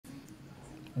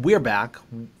We are back.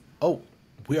 Oh,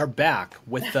 we are back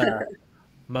with the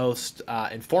most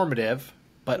informative,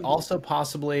 but also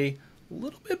possibly a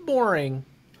little bit boring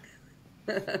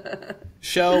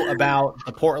show about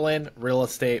the Portland real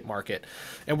estate market.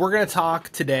 And we're going to talk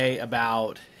today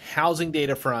about housing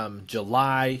data from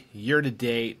July, year to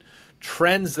date,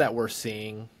 trends that we're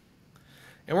seeing,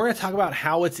 and we're going to talk about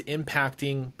how it's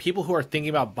impacting people who are thinking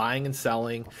about buying and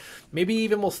selling. Maybe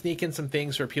even we'll sneak in some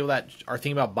things for people that are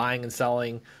thinking about buying and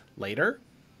selling later.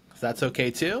 So that's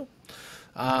okay too.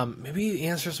 Maybe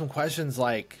answer some questions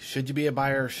like, should you be a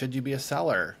buyer? Should you be a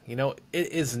seller? It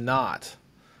is not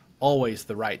always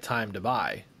the right time to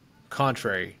buy,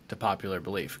 contrary to popular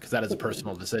belief, because that is a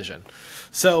personal decision.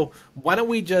 So why don't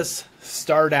we just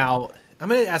start out? I'm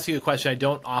going to ask you a question I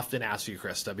don't often ask you,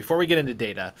 Krista. Before we get into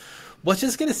data, let's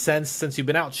just get a sense, since you've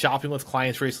been out shopping with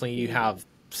clients recently, you have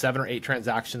 7 or 8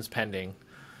 transactions pending.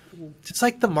 It's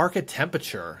like the market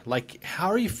temperature. Like, how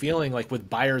are you feeling like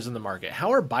with buyers in the market?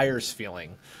 How are buyers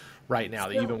feeling right now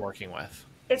that you've been working with?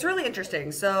 It's really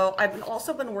interesting. So I've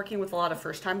also been working with a lot of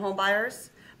first-time home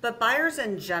buyers, but buyers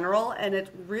in general, and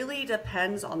it really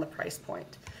depends on the price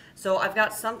point. So I've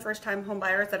got some first-time home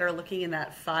buyers that are looking in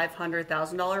that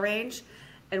 $500,000 range,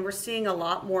 and we're seeing a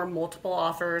lot more multiple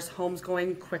offers, homes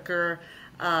going quicker.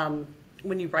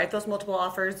 When you write those multiple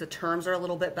offers, the terms are a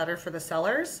little bit better for the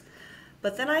sellers.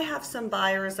 But then I have some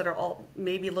buyers that are all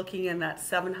maybe looking in that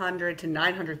 $700,000 to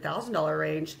 $900,000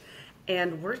 range,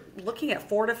 and we're looking at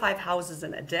 4 to 5 houses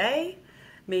in a day,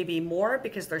 maybe more,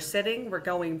 because they're sitting. We're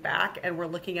going back and we're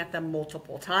looking at them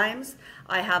multiple times.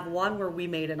 I have one where we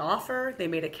made an offer, they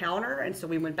made a counter, and so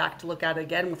we went back to look at it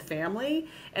again with family.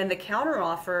 And the counter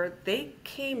offer, they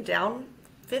came down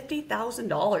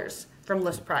 $50,000 from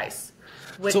list price,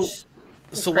 which So, is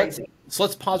so crazy.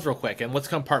 let's pause real quick and let's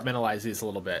compartmentalize these a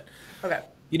little bit. Okay.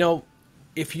 You know,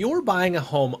 if you're buying a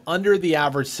home under the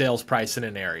average sales price in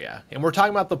an area, and we're talking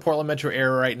about the Portland metro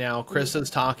area right now, Chris is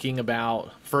talking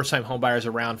about first-time home buyers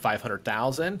around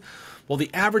 500,000. Well, the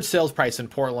average sales price in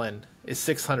Portland is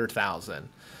 600,000.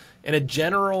 And a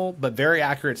general but very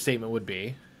accurate statement would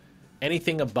be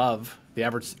anything above the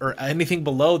average or anything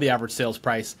below the average sales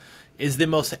price is the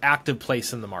most active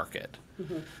place in the market.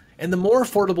 And the more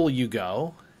affordable you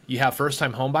go, you have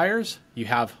first-time home buyers, you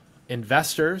have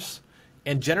investors,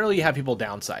 and generally you have people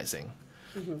downsizing.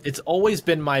 It's always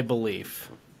been my belief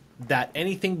that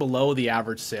anything below the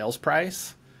average sales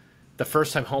price, the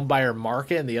first-time home buyer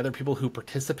market and the other people who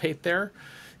participate there,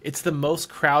 it's the most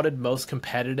crowded, most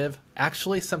competitive,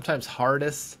 actually sometimes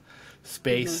hardest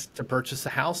space to purchase a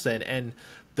house in. And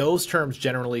those terms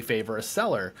generally favor a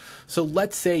seller. So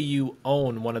let's say you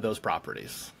own one of those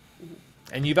properties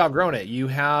and you've outgrown it. You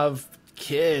have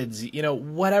kids,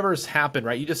 whatever's happened,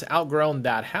 right? You just outgrown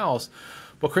that house.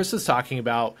 What Chris is talking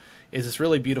about is this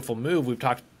really beautiful move we've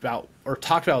talked about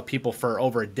with people for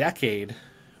over a decade,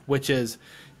 which is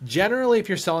generally if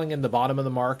you're selling in the bottom of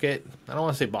the market, I don't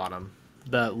want to say bottom,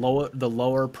 the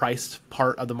lower priced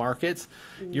part of the markets,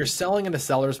 you're selling in a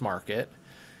seller's market.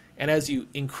 And as you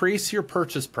increase your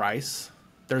purchase price,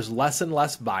 there's less and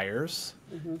less buyers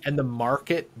and the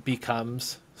market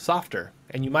becomes softer.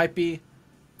 And you might be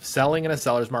selling in a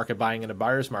seller's market, buying in a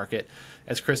buyer's market,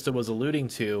 as Krista was alluding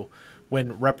to,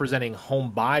 when representing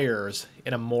home buyers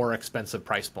in a more expensive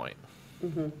price point.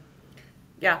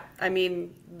 Yeah, I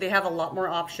mean, they have a lot more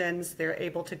options. They're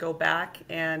able to go back,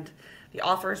 and the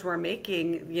offers we're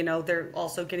making, they're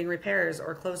also getting repairs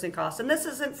or closing costs. And this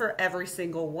isn't for every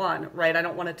single one, right? I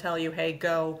don't want to tell you, hey,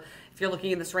 go, if you're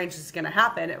looking in this range, this is going to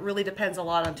happen. It really depends a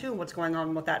lot on, too, what's going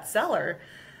on with that seller.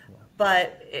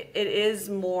 But it is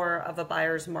more of a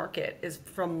buyer's market, is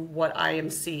from what I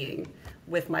am seeing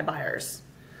with my buyers.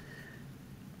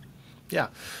 Yeah.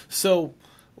 So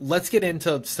let's get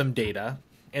into some data.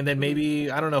 And then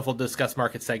maybe, I don't know if we'll discuss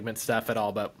market segment stuff at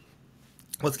all, but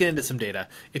let's get into some data.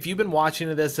 If you've been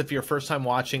watching this, if you're first time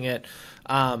watching it,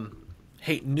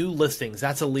 hey, new listings,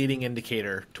 that's a leading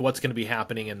indicator to what's going to be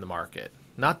happening in the market.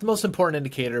 Not the most important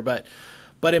indicator, but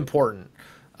important.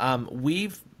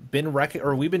 We've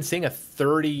been seeing a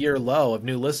 30-year low of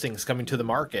new listings coming to the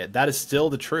market. That is still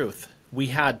the truth. We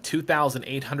had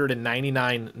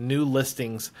 2,899 new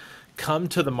listings come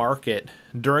to the market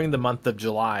during the month of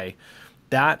July.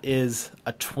 That is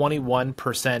a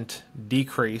 21%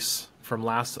 decrease from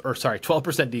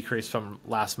 12% decrease from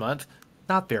last month.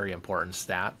 Not very important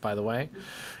stat, by the way.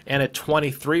 And a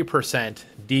 23%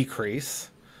 decrease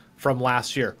from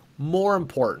last year. More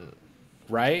important,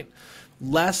 right?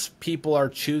 Less people are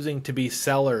choosing to be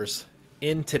sellers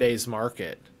in today's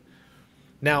market.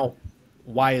 Now,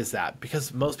 why is that?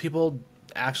 Because most people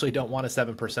actually don't want a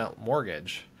 7%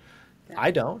 mortgage. Yeah.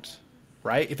 I don't.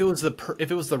 right? If it was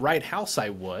the right house, I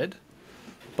would.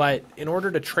 But in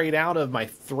order to trade out of my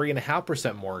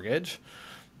 3.5% mortgage,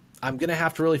 I'm going to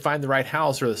have to really find the right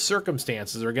house, or the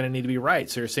circumstances are going to need to be right.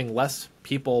 So you're seeing less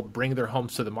people bring their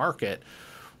homes to the market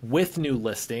with new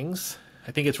listings.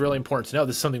 I think it's really important to know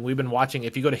this is something we've been watching.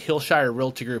 If you go to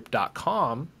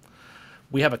HillshireRealtyGroup.com,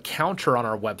 we have a counter on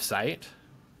our website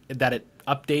that it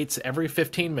updates every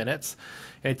 15 minutes,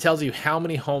 and it tells you how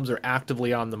many homes are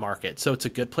actively on the market. So it's a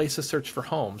good place to search for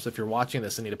homes. If you're watching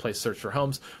this and need a place to search for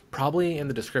homes, probably in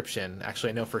the description. Actually,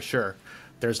 I know for sure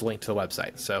there's a link to the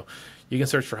website. So you can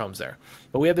search for homes there.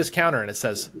 But we have this counter, and it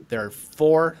says there are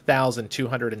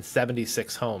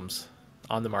 4,276 homes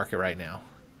on the market right now.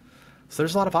 So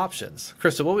there's a lot of options.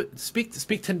 Krista,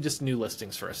 speak to just new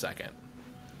listings for a second.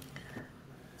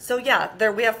 So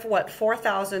yeah, we have what,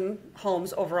 4,000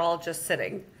 homes overall just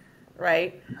sitting,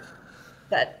 right?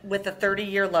 But with a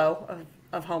 30-year low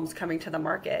of homes coming to the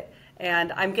market.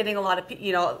 And I'm getting a lot of,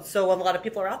 so a lot of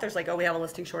people are out there, it's like, oh, we have a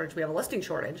listing shortage, we have a listing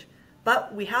shortage.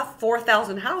 But we have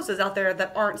 4,000 houses out there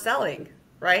that aren't selling,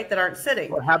 right? That aren't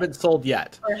sitting. Or haven't sold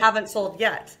yet.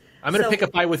 I'm going to pick a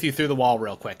fight with you through the wall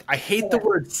real quick. I hate the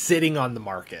word sitting on the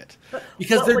market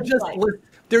because they're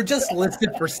just listed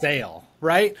for sale,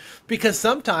 right? Because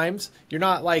sometimes you're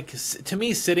not like, to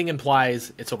me, sitting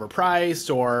implies it's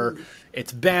overpriced or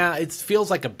it's bad. It feels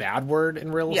like a bad word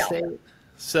in real estate.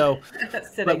 So,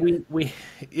 but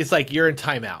it's like you're in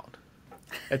timeout.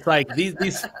 It's like these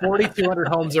 4,200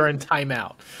 homes are in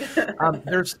timeout.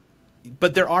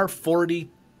 But there are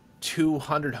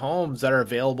 4,200 homes that are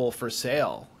available for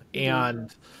sale. And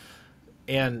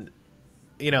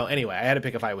anyway, I had to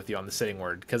pick a fight with you on the sitting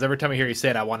word because every time I hear you say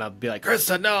it, I want to be like,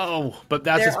 Krista, no. But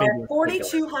that's just there are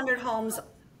 4,200 homes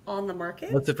on the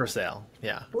market. Listed for sale.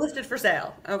 Yeah. Listed for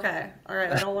sale. Okay. All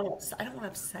right. I don't want to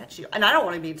upset you, and I don't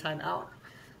want to be in timeout.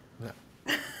 No.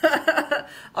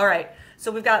 All right.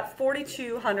 So we've got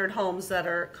 4,200 homes that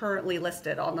are currently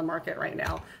listed on the market right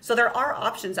now. So there are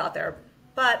options out there,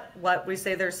 but what we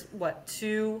say there's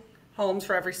 2 homes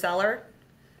for every seller.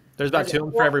 There's about 2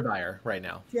 homes for every buyer right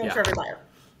now. 2 homes for every buyer,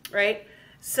 right?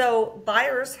 So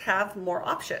buyers have more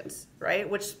options, right?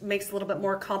 Which makes a little bit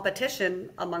more competition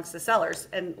amongst the sellers.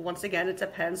 And once again, it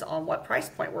depends on what price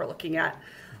point we're looking at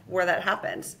where that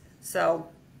happens. So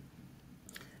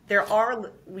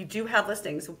we do have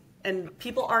listings, and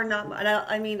people are not,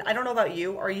 I mean, I don't know about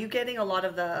you. Are you getting a lot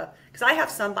of because I have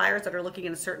some buyers that are looking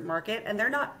in a certain market and they're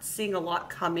not seeing a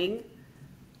lot coming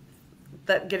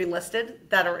that getting listed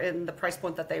that are in the price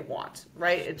point that they want,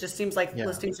 right? It just seems like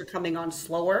listings are coming on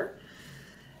slower.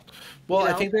 Well,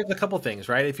 I think there's a couple things,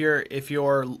 right? If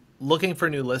you're looking for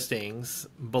new listings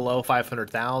below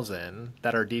 500,000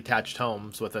 that are detached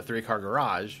homes with a 3-car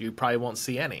garage, you probably won't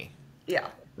see any. Yeah.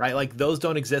 Right? Like those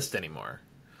don't exist anymore.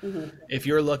 Mm-hmm. If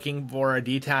you're looking for a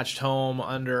detached home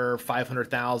under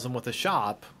 500,000 with a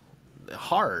shop,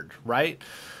 hard, right?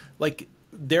 Like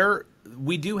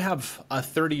we do have a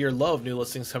 30-year low of new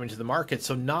listings coming to the market,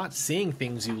 so not seeing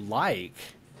things you like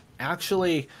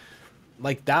actually,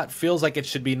 like, that feels like it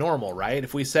should be normal, right?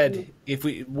 If we said,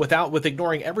 with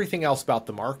ignoring everything else about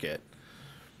the market,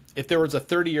 if there was a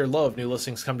 30-year low of new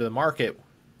listings come to the market,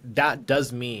 that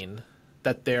does mean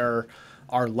that there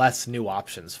are less new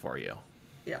options for you.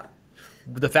 Yeah.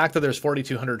 The fact that there's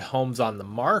 4,200 homes on the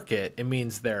market, it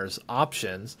means there's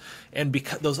options, and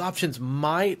because those options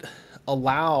might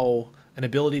allow an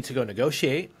ability to go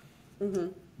negotiate. Mm-hmm.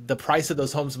 The price of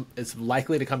those homes is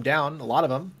likely to come down, a lot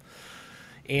of them,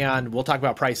 and we'll talk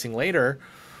about pricing later,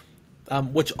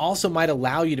 which also might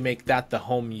allow you to make that the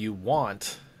home you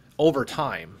want over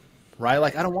time, right?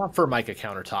 Like, I don't want Formica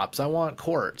countertops, I want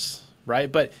quartz,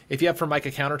 right? But if you have Formica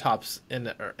countertops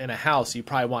in a house, you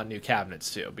probably want new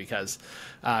cabinets too, because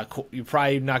you're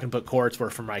probably not going to put quartz where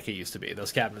Formica used to be.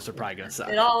 Those cabinets are probably going to suck.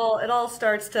 It all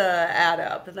starts to add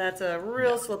up, and that's a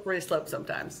real slippery slope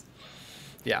sometimes.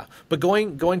 Yeah, but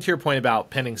going to your point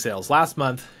about pending sales, last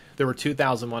month there were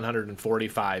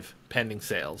 2,145 pending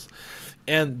sales,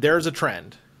 and there's a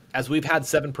trend. As we've had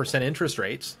 7% interest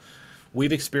rates,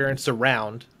 we've experienced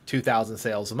around 2,000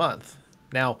 sales a month.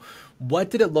 Now,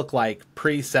 what did it look like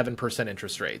pre-7%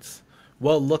 interest rates?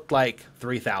 Well, it looked like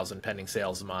 3,000 pending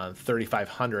sales a month,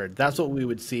 3,500. That's what we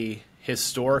would see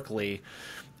historically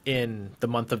in the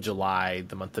month of July,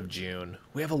 the month of June.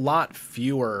 We have a lot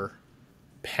fewer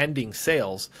pending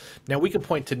sales. Now, we could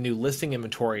point to new listing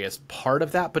inventory as part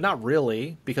of that, but not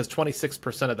really, because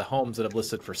 26% of the homes that have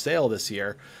listed for sale this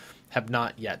year have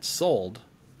not yet sold.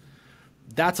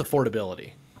 That's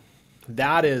affordability.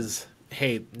 That is,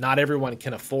 hey, not everyone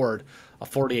can afford a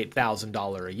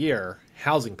 $48,000 a year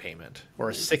housing payment or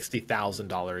a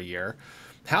 $60,000 a year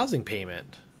housing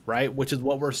payment. right? Which is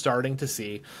what we're starting to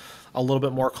see a little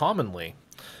bit more commonly.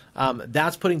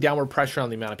 That's putting downward pressure on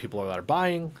the amount of people that are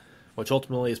buying, which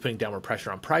ultimately is putting downward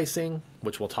pressure on pricing,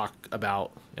 which we'll talk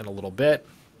about in a little bit.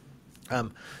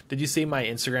 Did you see my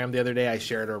Instagram the other day? I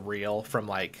shared a reel from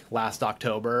like last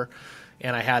October,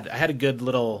 and I had a good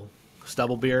little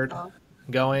stubble beard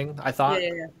going. I thought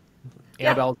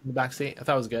Annabelle was in the back seat. I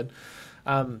thought it was good.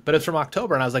 But it's from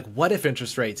October, and I was like, what if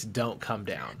interest rates don't come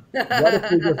down? What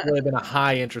if we just live in a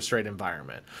high interest rate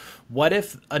environment? What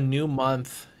if a new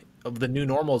month of the new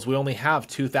normal is we only have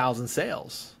 2,000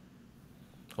 sales?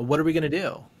 What are we going to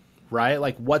do? Right?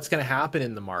 Like, what's going to happen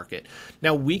in the market?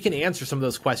 Now, we can answer some of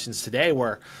those questions today,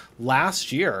 where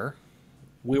last year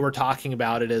we were talking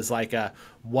about it as like a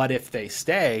what if they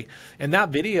stay. And that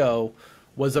video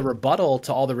was a rebuttal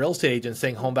to all the real estate agents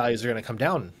saying home values are going to come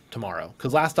down tomorrow.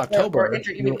 Because last October,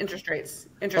 you mean interest rates?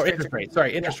 Interest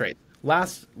rates.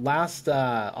 Last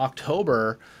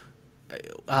October,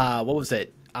 what was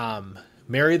it?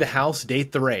 Marry the house,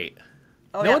 date the rate.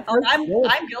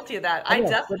 I'm guilty of that. I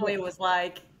definitely was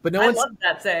like, I loved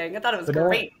that saying. I thought it was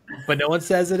great. But no one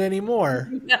says it anymore.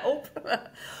 Nope.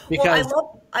 Because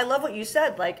I love what you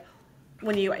said. Like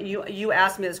when you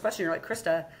asked me this question, you're like,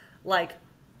 Krista, like,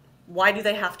 why do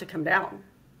they have to come down?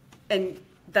 And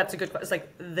that's a good question. It's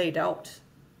like, they don't.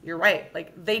 You're right.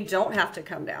 Like, they don't have to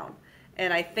come down.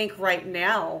 And I think right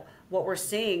now what we're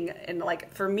seeing, and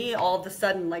like for me, all of a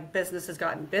sudden, like business has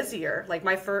gotten busier. Like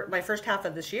my first half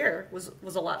of this year was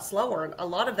a lot slower. And a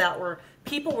lot of that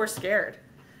people were scared.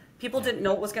 People didn't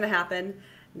know what was going to happen.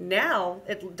 Now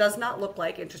it does not look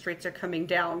like interest rates are coming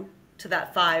down to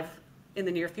that 5 in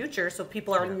the near future. So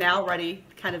people are now ready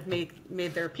to kind of made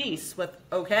their peace with,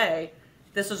 okay,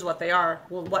 this is what they are.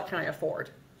 Well, what can I afford?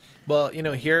 Well,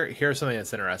 here's something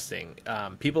that's interesting.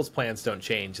 People's plans don't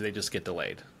change; they just get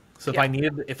delayed. So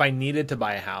if I needed to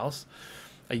buy a house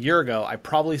a year ago, I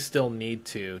probably still need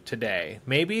to today.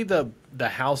 Maybe the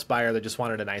house buyer that just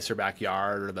wanted a nicer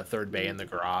backyard or the third bay in the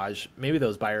garage, maybe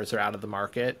those buyers are out of the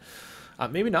market.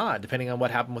 Maybe not, depending on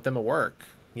what happened with them at work.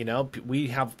 We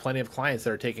have plenty of clients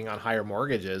that are taking on higher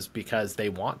mortgages because they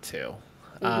want to.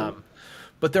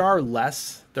 But there are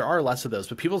less of those.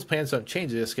 But people's plans don't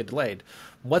change; they just get delayed.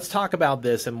 Let's talk about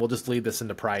this, and we'll just lead this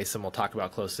into price, and we'll talk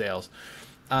about closed sales.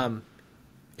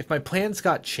 If my plans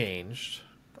got changed,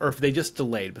 or if they just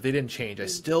delayed, but they didn't change, I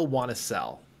still want to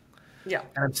sell. Yeah.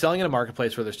 And I'm selling in a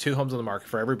marketplace where there's 2 homes on the market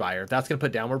for every buyer. That's going to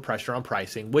put downward pressure on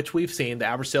pricing, which we've seen. The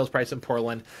average sales price in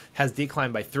Portland has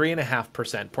declined by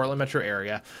 3.5%, Portland metro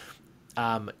area,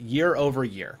 year over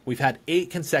year. We've had 8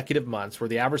 consecutive months where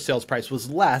the average sales price was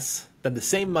less than the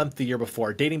same month the year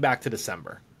before, dating back to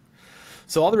December.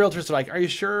 So all the realtors are like, are you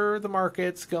sure the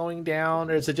market's going down,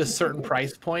 or is it just certain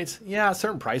price points? Yeah,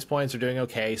 certain price points are doing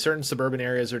okay. Certain suburban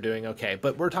areas are doing okay.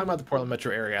 But we're talking about the Portland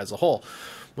metro area as a whole.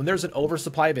 When there's an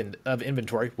oversupply of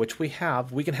inventory, which we can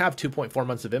have 2.4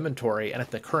 months of inventory, and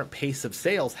at the current pace of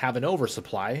sales have an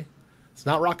oversupply. It's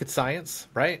not rocket science,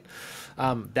 right?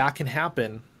 That can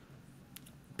happen.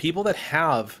 People that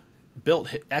have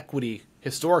built equity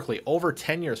historically over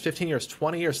 10 years, 15 years,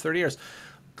 20 years, 30 years,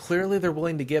 clearly they're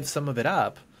willing to give some of it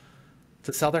up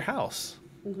to sell their house.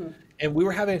 And we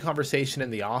were having a conversation in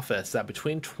the office that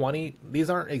between these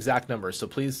aren't exact numbers, so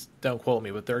please don't quote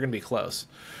me, but they're going to be close.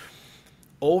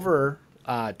 Over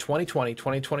 2020,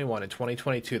 2021, and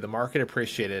 2022, the market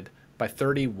appreciated by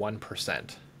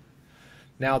 31%.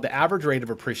 Now, the average rate of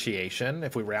appreciation,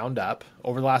 if we round up,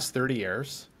 over the last 30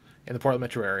 years in the Portland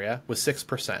metro area was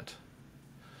 6%.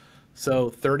 So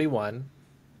 31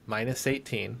 minus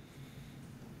 18,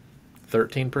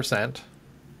 13%.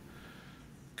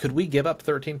 Could we give up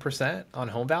 13% on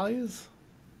home values?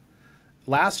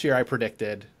 Last year, I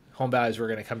predicted home values were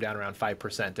going to come down around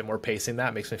 5%, and we're pacing that.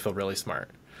 It makes me feel really smart.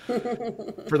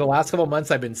 For the last couple of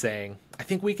months, I've been saying, I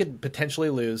think we could potentially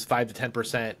lose 5 to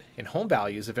 10% in home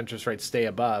values if interest rates stay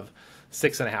above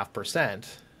 6.5%,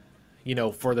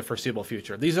 for the foreseeable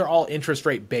future. These are all interest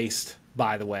rate based,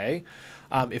 by the way.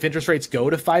 If interest rates go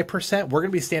to 5%, we're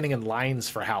going to be standing in lines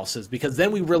for houses, because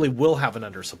then we really will have an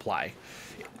undersupply.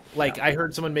 Like I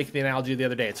heard someone make the analogy the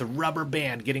other day. It's a rubber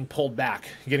band getting pulled back,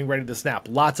 getting ready to snap.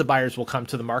 Lots of buyers will come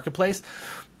to the marketplace.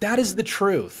 That is the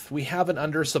truth. We have an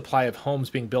undersupply of homes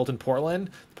being built in Portland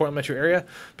metro area,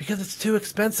 because it's too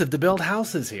expensive to build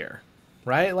houses here,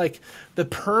 right? Like the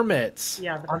permits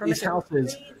on these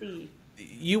houses.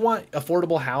 You want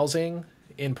affordable housing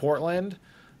in Portland,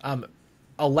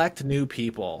 elect new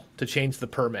people to change the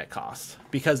permit cost,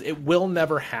 because it will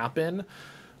never happen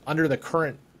under the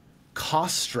current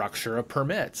cost structure of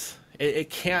permits. You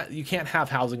can't have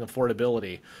housing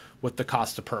affordability with the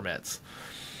cost of permits.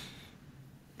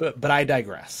 but I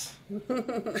digress.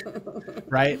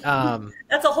 Right?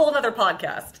 That's a whole nother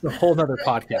podcast. A whole nother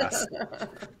podcast.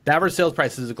 The average sales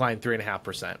price has declined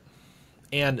 3.5%.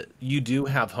 And you do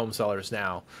have home sellers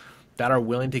now that are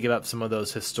willing to give up some of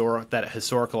those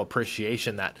historical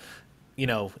appreciation that,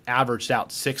 averaged out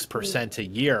 6% a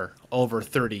year over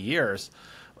 30 years.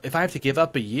 If I have to give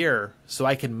up a year so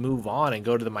I can move on and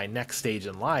go to my next stage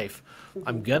in life,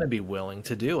 I'm going to be willing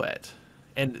to do it.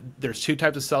 And there's two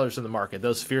types of sellers in the market,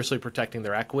 those fiercely protecting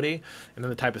their equity, and then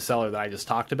the type of seller that I just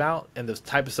talked about. And the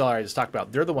type of seller I just talked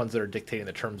about, they're the ones that are dictating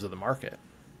the terms of the market.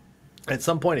 At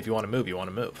some point, if you want to move, you want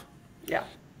to move. Yeah.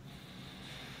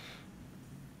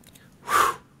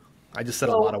 Whew. I just said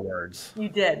a lot of words. You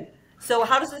did. So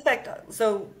how does it affect,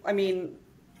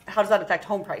 how does that affect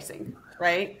home pricing,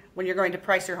 right? When you're going to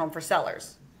price your home for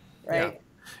sellers, right? Yeah.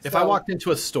 If I walked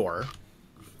into a store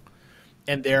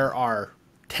and there are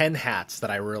 10 hats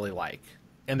that I really like,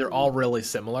 and they're all really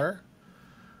similar,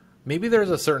 maybe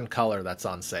there's a certain color that's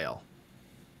on sale.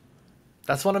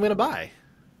 That's what I'm going to buy.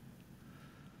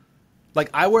 Like,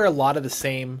 I wear a lot of the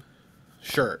same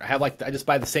shirt. I just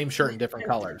buy the same shirt in different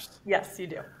colors. Yes, you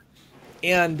do.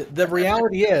 And the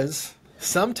reality is,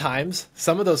 sometimes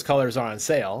some of those colors are on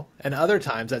sale, and other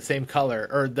times that same color,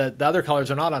 or the other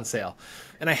colors are not on sale.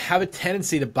 And I have a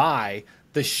tendency to buy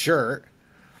the shirt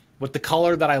with the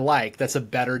color that I like that's a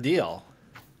better deal.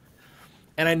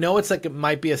 And I know it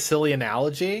might be a silly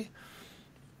analogy,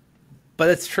 but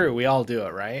it's true. We all do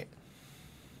it, right?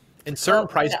 In certain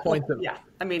price points. Yeah,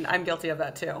 I'm guilty of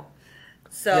that too.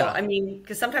 So,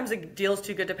 because sometimes a deal's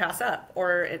too good to pass up,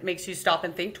 or it makes you stop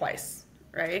and think twice,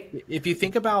 right? If you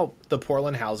think about the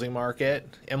Portland housing market,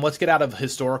 and let's get out of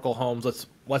historical homes,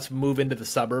 let's move into the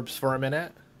suburbs for a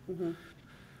minute. Mm-hmm.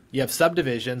 You have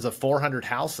subdivisions of 400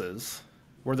 houses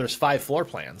where there's 5 floor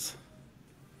plans.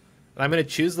 And I'm going to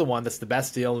choose the one that's the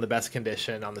best deal and the best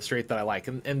condition on the street that I like.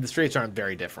 And the streets aren't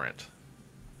very different,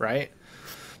 right?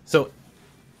 So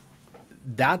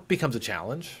that becomes a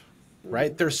challenge,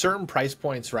 right? There's certain price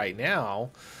points right now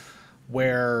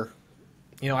where,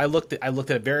 I looked at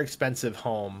a very expensive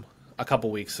home a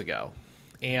couple weeks ago.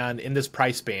 And in this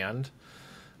price band,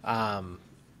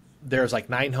 there's like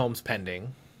 9 homes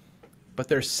pending, but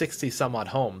there's 60 some odd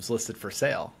homes listed for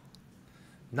sale.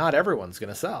 Not everyone's going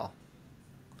to sell.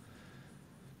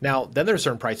 Now, then there's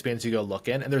certain price bands you go look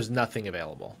in, and there's nothing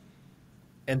available.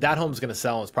 And that home's going to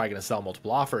sell, and it's probably going to sell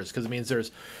multiple offers because it means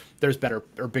there's better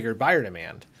or bigger buyer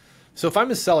demand. So if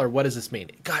I'm a seller, what does this mean?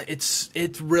 God,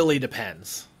 it really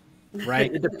depends,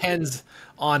 right? It depends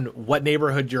on what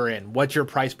neighborhood you're in, what your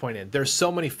price point is. There's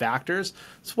so many factors.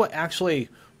 It's what I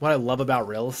love about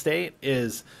real estate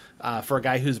is for a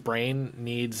guy whose brain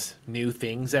needs new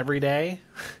things every day.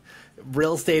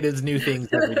 Real estate is new things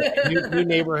every day. New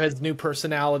neighborhoods, new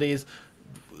personalities,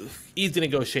 easy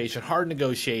negotiation, hard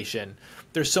negotiation.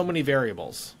 There's so many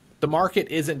variables. The market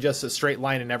isn't just a straight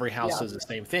line and every house is the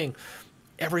same thing.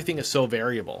 Everything is so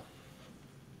variable.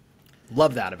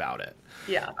 Love that about it.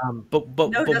 Yeah. But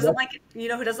who doesn't like it? You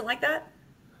know who doesn't like that?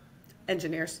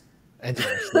 Engineers.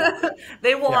 Yeah.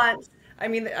 They want.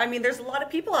 Yeah. There's a lot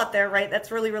of people out there, right? That's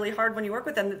really, really hard when you work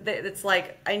with them. It's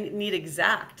like I need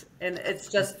exact, and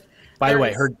it's just. By the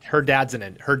way, her dad's an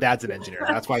engineer.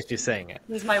 That's why she's saying it.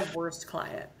 He's my worst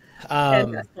client.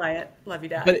 And best client. Love you,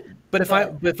 Dad. But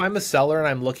if I'm a seller and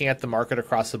I'm looking at the market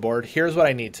across the board, here's what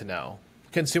I need to know.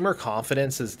 Consumer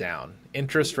confidence is down.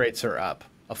 Interest rates are up.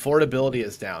 Affordability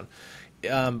is down.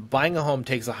 Buying a home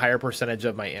takes a higher percentage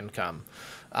of my income.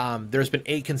 There's been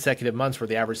 8 consecutive months where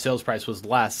the average sales price was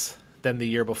less than the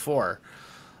year before.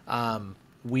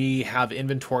 We have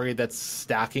inventory that's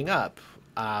stacking up.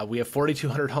 We have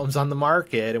 4,200 homes on the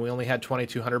market, and we only had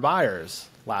 2,200 buyers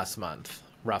last month,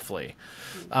 roughly.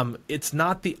 It's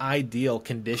not the ideal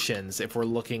conditions if we're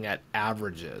looking at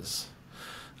averages.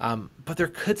 But there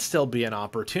could still be an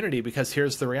opportunity because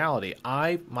here's the reality.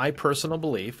 My personal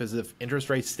belief is if interest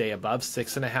rates stay above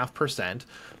 6.5%,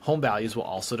 home values will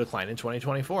also decline in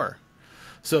 2024.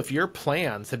 So if your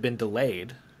plans have been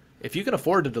delayed, if you can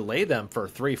afford to delay them for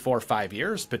 3, 4, 5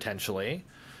 years potentially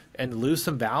and lose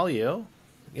some value,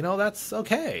 that's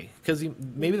okay because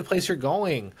maybe the place you're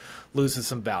going loses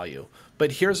some value.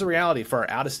 But here's the reality for our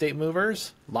out-of-state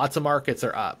movers, lots of markets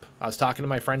are up. I was talking to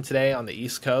my friend today on the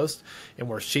East Coast, and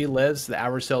where she lives, the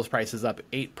average sales price is up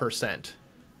 8%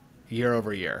 year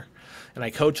over year. And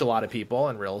I coach a lot of people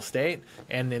in real estate,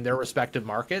 and in their respective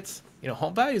markets,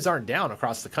 home values aren't down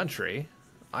across the country.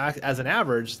 As an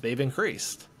average, they've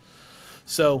increased.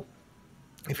 So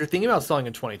if you're thinking about selling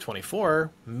in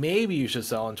 2024, maybe you should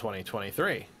sell in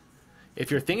 2023. If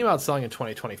you're thinking about selling in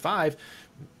 2025,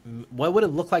 what would it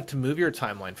look like to move your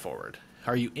timeline forward?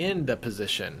 Are you in the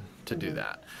position to do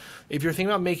that? If you're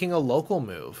thinking about making a local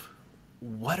move,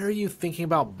 what are you thinking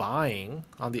about buying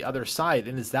on the other side?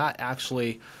 And is that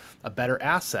actually a better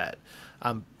asset?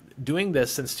 Doing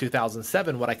this since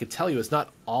 2007, what I could tell you is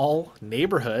not all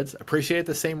neighborhoods appreciate at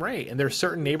the same rate. And there's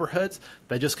certain neighborhoods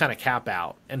that just kind of cap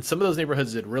out. And some of those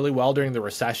neighborhoods did really well during the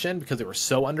recession because they were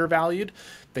so undervalued.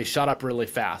 They shot up really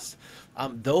fast.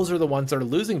 Those are the ones that are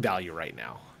losing value right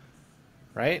now,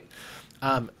 right?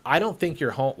 I don't think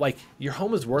your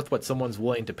home is worth what someone's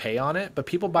willing to pay on it, but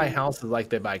people buy houses like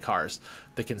they buy cars.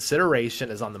 The consideration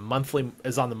is on the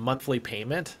monthly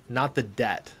payment, not the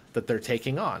debt that they're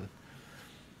taking on.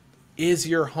 Is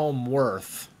your home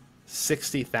worth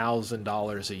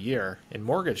 $60,000 a year in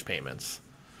mortgage payments?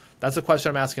 That's a question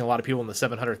I'm asking a lot of people in the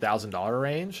 $700,000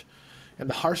 range. And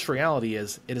the harsh reality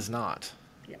is it is not.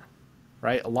 Yeah.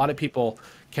 Right? A lot of people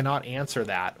cannot answer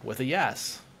that with a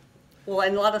yes. Well,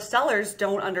 and a lot of sellers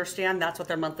don't understand that's what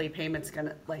their monthly payment's going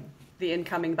to, like the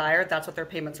incoming buyer, that's what their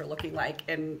payments are looking like.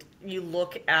 And you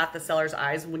look at the seller's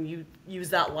eyes when you use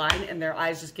that line and their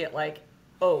eyes just get like,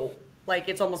 oh, like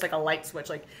it's almost like a light switch.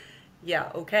 Like,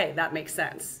 yeah, okay, that makes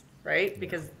sense, right?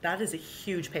 Because that is a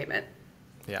huge payment.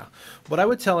 Yeah. What I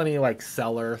would tell any like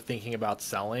seller thinking about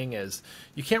selling is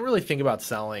you can't really think about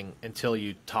selling until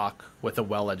you talk with a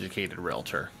well-educated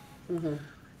realtor. Mm-hmm.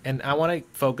 And I want to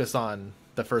focus on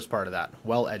the first part of that,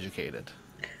 well-educated.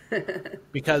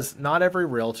 Because not every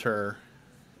realtor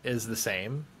is the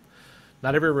same.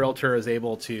 Not every realtor is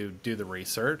able to do the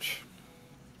research.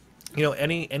 You know,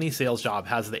 any sales job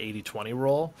has the 80-20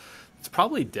 rule. It's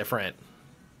probably different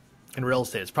in real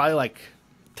estate. It's probably like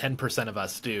 10% of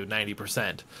us do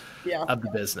 90% of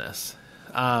the business.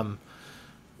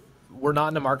 We're not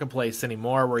in a marketplace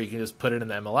anymore where you can just put it in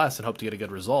the MLS and hope to get a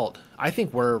good result. I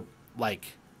think we're like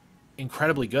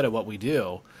incredibly good at what we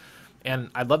do. And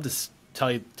I'd love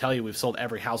to tell you we've sold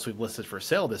every house we've listed for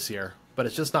sale this year, but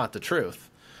it's just not the truth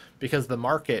because the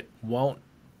market won't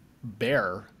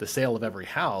bear the sale of every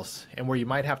house. And where you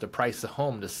might have to price the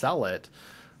home to sell it,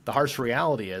 the harsh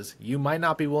reality is you might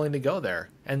not be willing to go there.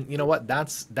 And you know what?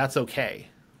 That's okay,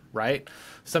 right?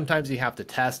 Sometimes you have to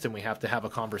test and we have to have a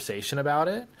conversation about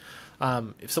it.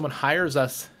 If someone hires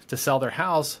us to sell their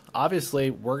house,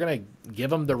 obviously we're going to give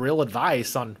them the real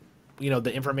advice on, you know,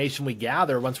 the information we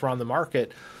gather once we're on the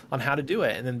market on how to do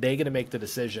it. And then they get to make the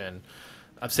decision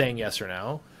of saying yes or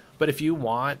no. But if you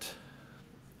want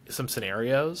some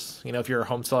scenarios, you know, if you're a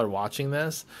home seller watching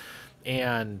this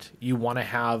and you want to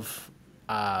have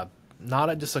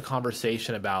not just a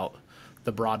conversation about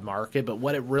the broad market, but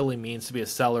what it really means to be a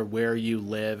seller where you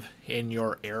live in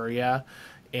your area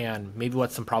and maybe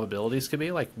what some probabilities could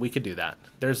be, like we could do that.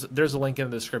 There's a link in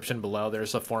the description below.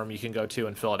 There's a form you can go to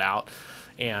and fill it out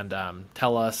and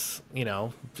tell us, you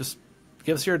know, just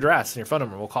give us your address and your phone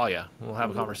number. We'll call you. We'll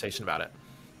have a conversation about it.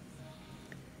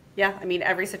 Yeah, I mean,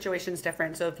 every situation is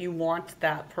different. So if you want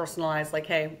that personalized, like,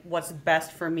 hey, what's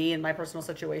best for me in my personal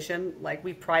situation, like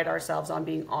we pride ourselves on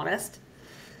being honest,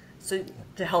 so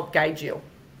to help guide you.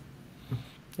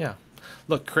 Yeah.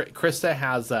 Look, Krista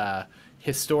has a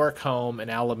historic home in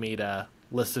Alameda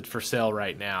listed for sale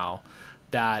right now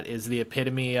that is the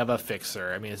epitome of a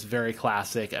fixer. I mean, it's very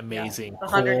classic, amazing, a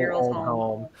 100-year-old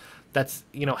home that's,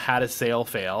 you know, had a sale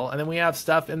fail. And then we have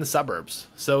stuff in the suburbs.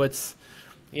 So it's,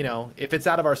 you know, if it's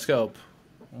out of our scope,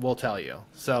 we'll tell you.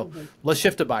 So let's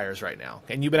shift to buyers right now.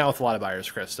 And you've been out with a lot of buyers,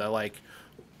 Krista. Like,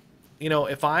 you know,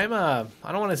 if I'm I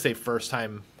don't want to say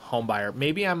first-time home buyer.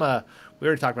 Maybe we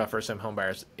already talked about first-time home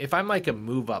buyers. If I'm like a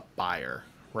move-up buyer,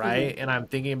 right? And I'm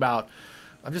thinking about,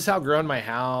 I've just outgrown my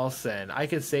house and I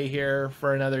could stay here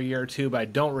for another year or two, but I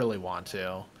don't really want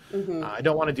to. I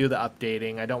don't want to do the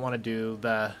updating. I don't want to do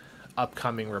the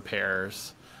upcoming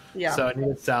repairs. Yeah. So I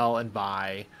need to sell and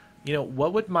buy. You know,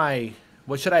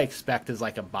 what should I expect as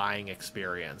like a buying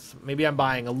experience? Maybe I'm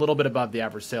buying a little bit above the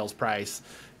average sales price,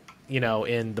 you know,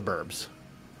 in the burbs.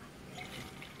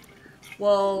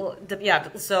 Well, yeah.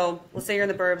 So let's say you're in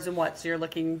the burbs and what? So you're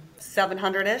looking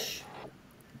 700-ish,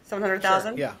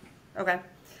 700,000. Sure, yeah. Okay.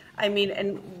 I mean,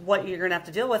 and what you're going to have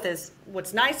to deal with is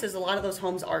what's nice is a lot of those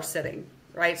homes are sitting,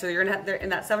 right? So you're going to have, they're in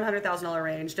that $700,000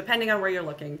 range, depending on where you're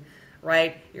looking,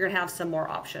 right? You're going to have some more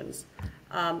options.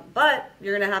 But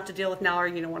you're going to have to deal with now, or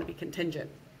you don't want to be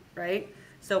contingent, right?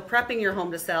 So prepping your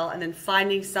home to sell and then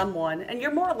finding someone, and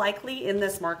you're more likely in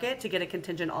this market to get a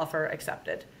contingent offer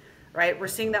accepted, right? We're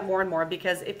seeing that more and more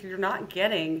because if you're not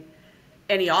getting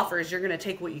any offers, you're going to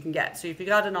take what you can get. So if you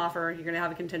got an offer, you're going to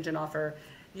have a contingent offer,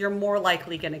 you're more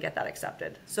likely going to get that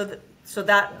accepted. So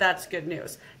that's good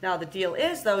news. Now the deal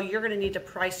is though, you're going to need to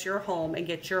price your home and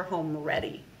get your home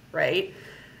ready, right?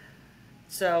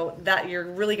 So that you're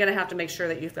really going to have to make sure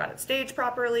that you've got it staged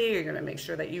properly. You're going to make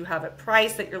sure that you have it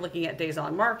priced, that you're looking at days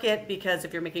on market, because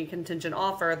if you're making a contingent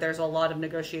offer, there's a lot of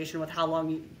negotiation with how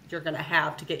long you're going to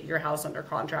have to get your house under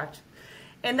contract.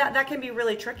 And that can be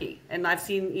really tricky. And I've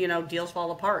seen, deals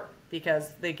fall apart because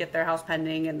they get their house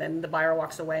pending and then the buyer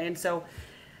walks away. And so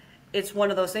it's one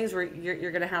of those things where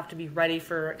you're going to have to be ready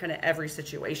for kind of every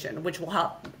situation, which will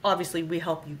help. Obviously, we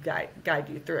help you guide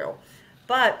you through.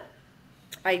 But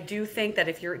I do think that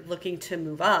if you're looking to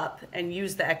move up and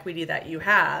use the equity that you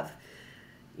have,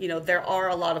 there are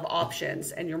a lot of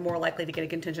options, and you're more likely to get a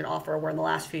contingent offer, where in the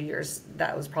last few years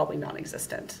that was probably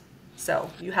non-existent. So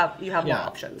you have more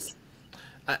options.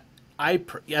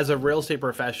 As a real estate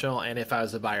professional, and if I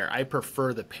was a buyer, I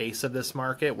prefer the pace of this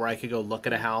market, where I could go look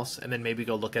at a house and then maybe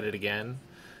go look at it again,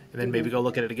 and then maybe go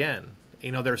look at it again.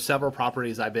 There are several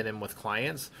properties I've been in with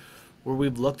clients where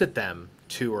we've looked at them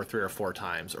 2 or 3 or 4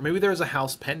 times, or maybe there's a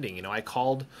house pending. I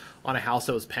called on a house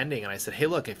that was pending, and I said, hey,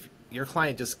 look, if your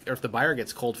client or if the buyer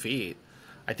gets cold feet,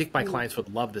 I think my clients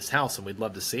would love this house and we'd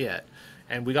love to see it.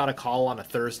 And we got a call on a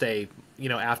Thursday,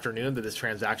 afternoon that this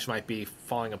transaction might be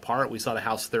falling apart. We saw the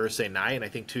house Thursday night, and I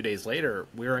think 2 days later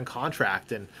we were in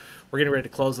contract and we're getting ready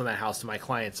to close on that house, and my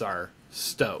clients are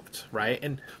stoked, right?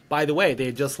 And by the way, they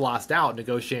had just lost out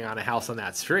negotiating on a house on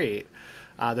that street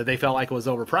that they felt like was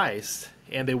overpriced,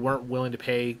 and they weren't willing to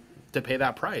pay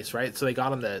that price, right? So they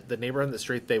got on the neighborhood and the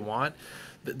street they want.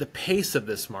 The pace of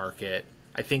this market,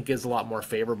 I think, is a lot more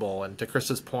favorable. And to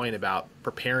Krista's point about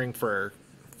preparing for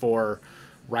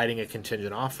writing a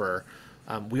contingent offer,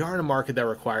 we are in a market that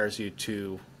requires you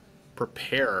to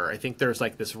prepare. I think there's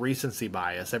like this recency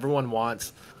bias. Everyone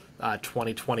wants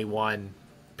 2021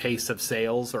 pace of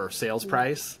sales or sales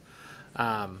price,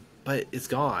 but it's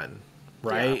gone,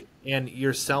 right? Yeah. And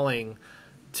you're selling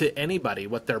to anybody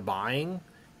what they're buying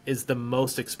is the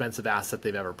most expensive asset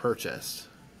they've ever purchased.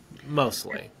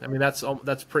 Mostly. I mean, that's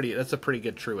a pretty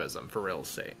good truism for real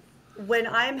estate. When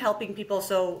I'm helping people,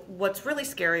 so what's really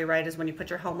scary, right, is when you put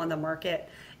your home on the market,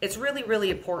 it's really, really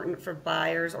important for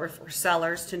buyers or for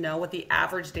sellers to know what the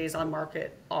average days on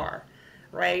market are,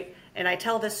 right? And I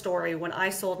tell this story. When I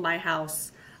sold my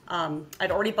house,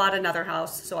 I'd already bought another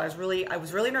house, so I was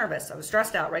really nervous. I was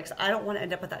stressed out, right? Because I don't want to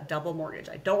end up with that double mortgage.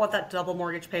 I don't want that double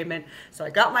mortgage payment. So I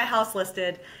got my house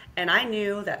listed, and I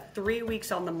knew that 3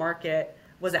 weeks on the market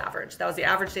was average. That was the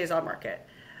average days on market.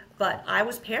 But I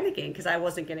was panicking because I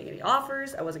wasn't getting any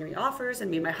offers.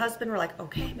 And me and my husband were like,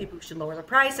 okay, maybe we should lower the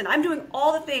price. And I'm doing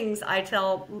all the things I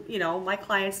tell, my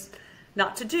clients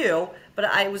not to do. But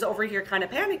I was over here kind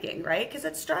of panicking, right? Because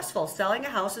it's stressful. Selling a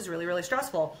house is really, really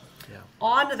stressful. Yeah.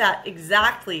 On that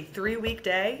exactly 3-week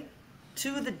day,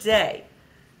 to the day,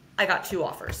 I got 2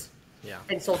 offers. Yeah.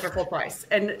 And sold for full price.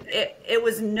 And it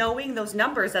was knowing those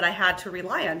numbers that I had to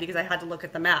rely on, because I had to look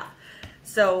at the math.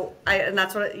 So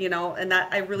that's what, and that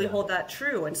I really hold that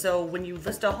true. And so when you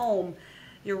list a home,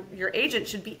 your agent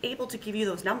should be able to give you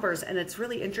those numbers. And it's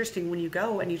really interesting when you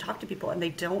go and you talk to people and they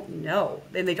don't know,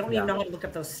 and they don't even know how to look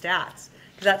up those stats.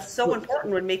 That's so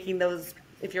important when making those,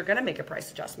 if you're going to make a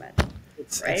price adjustment.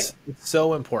 It's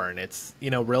so important. It's,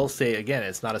 real estate, again,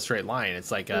 it's not a straight line.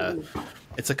 It's like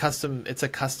it's a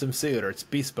custom suit, or it's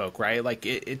bespoke, right? Like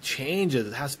it changes.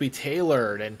 It has to be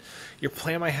tailored, and your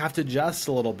plan might have to adjust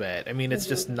a little bit. I mean, it's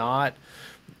just not,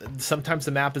 sometimes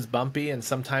the map is bumpy and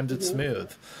sometimes it's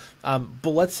smooth. But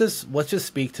let's just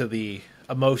speak to the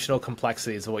emotional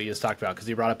complexities of what you just talked about, because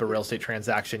you brought up a real estate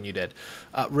transaction you did.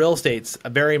 Real estate's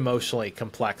a very emotionally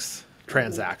complex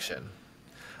transaction.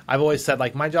 I've always said,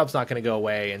 like, my job's not going to go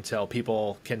away until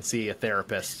people can see a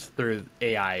therapist through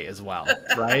AI as well,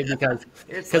 right? Because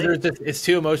it's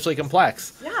too emotionally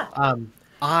complex. Yeah.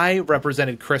 I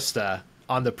represented Krista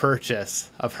on the purchase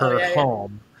of her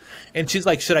home, and she's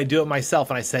like, "Should I do it myself?"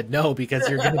 And I said, "No, because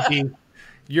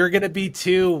you're gonna be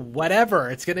too whatever.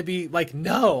 It's gonna be like,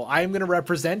 no, I'm gonna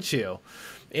represent you."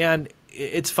 And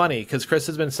it's funny because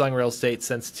Krista's been selling real estate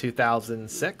since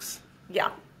 2006. Yeah.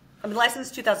 I'm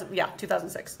licensed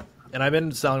 2006. And I've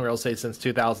been selling real estate since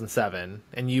 2007.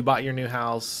 And you bought your new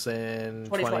house in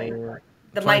 2020.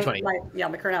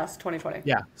 My current house, 2020.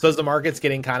 Yeah. So as the market's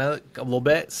getting kind of a little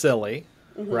bit silly,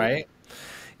 right?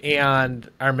 And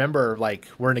I remember, like,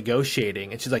 we're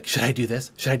negotiating, and she's like, "Should I do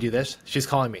this? Should I do this?" She's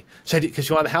calling me. Because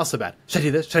she wanted the house so bad. "Should I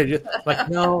do this? Should I do this?" Like,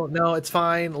 no, it's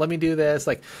fine. Let me do this.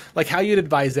 Like how you'd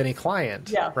advise any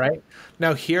client, right?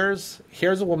 Now, here's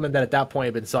a woman that at that point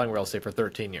had been selling real estate for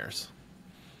 13 years,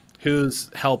 who's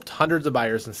helped hundreds of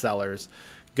buyers and sellers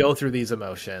go through these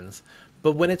emotions.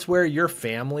 But when it's where your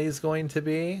family is going to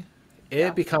be,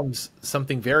 it becomes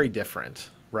something very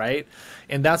different, right?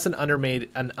 And that's an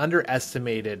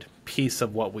underestimated piece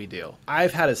of what we do.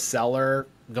 I've had a seller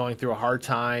going through a hard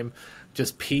time,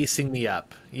 just piecing me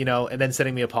up, you know, and then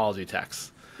sending me apology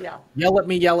texts. Yeah. Yell at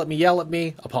me, yell at me, yell at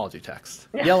me, apology text.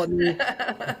 Yell at me,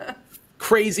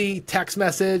 crazy text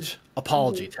message,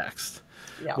 apology text.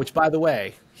 Yeah. Which, by the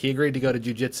way, he agreed to go to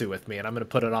jujitsu with me, and I'm going to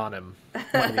put it on him one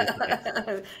of these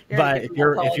nights. But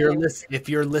if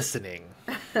you're listening,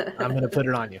 I'm going to put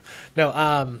it on you. No,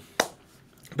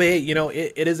 but hey, you know,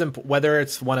 it is whether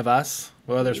it's one of us,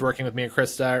 whether it's working with me and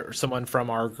Krista, or someone from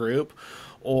our group,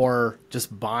 or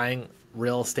just buying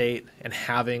real estate and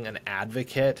having an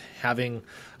advocate, having,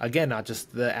 again, not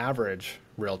just the average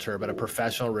realtor, but a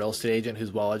professional real estate agent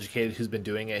who's well educated, who's been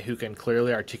doing it, who can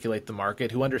clearly articulate the market,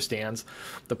 who understands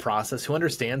the process, who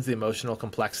understands the emotional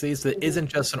complexities, that isn't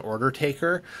just an order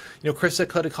taker. You know, Krista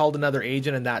could have called another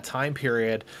agent in that time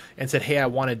period and said, hey, I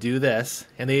want to do this.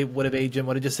 And agent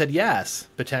would have just said yes,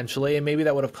 potentially. And maybe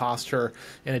that would have cost her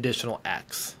an additional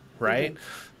X, right?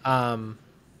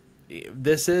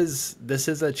 This is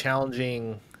a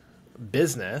challenging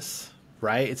business,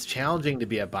 right? It's challenging to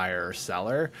be a buyer or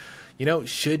seller. You know,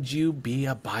 should you be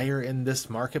a buyer in this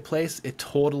marketplace? It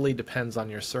totally depends on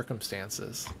your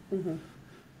circumstances.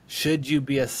 Should you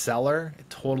be a seller? It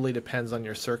totally depends on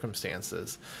your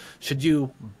circumstances. Should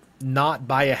you not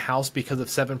buy a house because of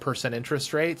 7%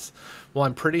 interest rates? Well,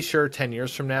 I'm pretty sure 10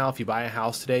 years from now, if you buy a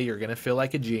house today, you're going to feel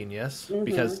like a genius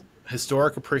because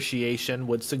historic appreciation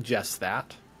would suggest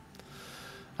that.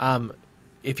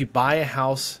 If you buy a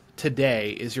house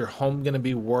today, is your home going to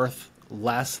be worth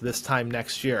less this time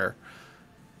next year?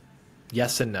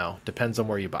 Yes and no. Depends on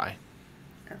where you buy.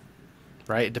 Okay.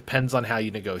 Right? It depends on how you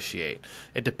negotiate.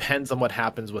 It depends on what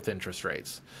happens with interest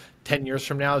rates. 10 years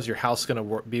from now, is your house going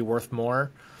to be worth more?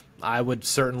 I would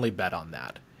certainly bet on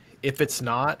that. If it's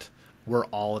not, we're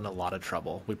all in a lot of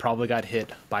trouble. We probably got hit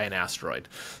by an asteroid.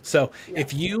 So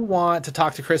if you want to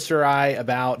talk to Krista or I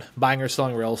about buying or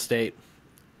selling real estate,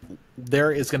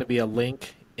 there is going to be a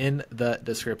link in the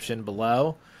description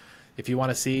below. If you want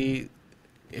to see,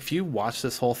 if you watch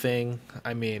this whole thing,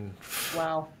 I mean,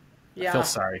 wow. Yeah. I feel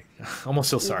sorry. I almost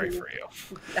feel sorry for you.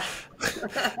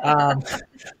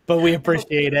 But we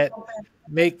appreciate it.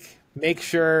 Make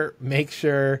sure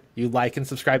you like and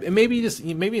subscribe. And maybe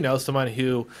you know someone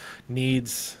who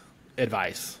needs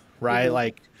advice, right?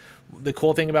 Like the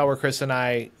cool thing about where Chris and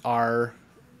I are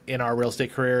in our real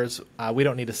estate careers, we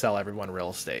don't need to sell everyone real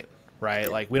estate.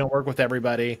 Right? Like we don't work with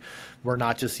everybody. We're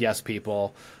not just yes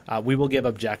people. We will give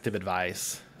objective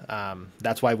advice.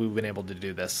 That's why we've been able to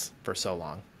do this for so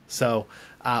long. So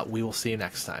we will see you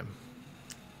next time.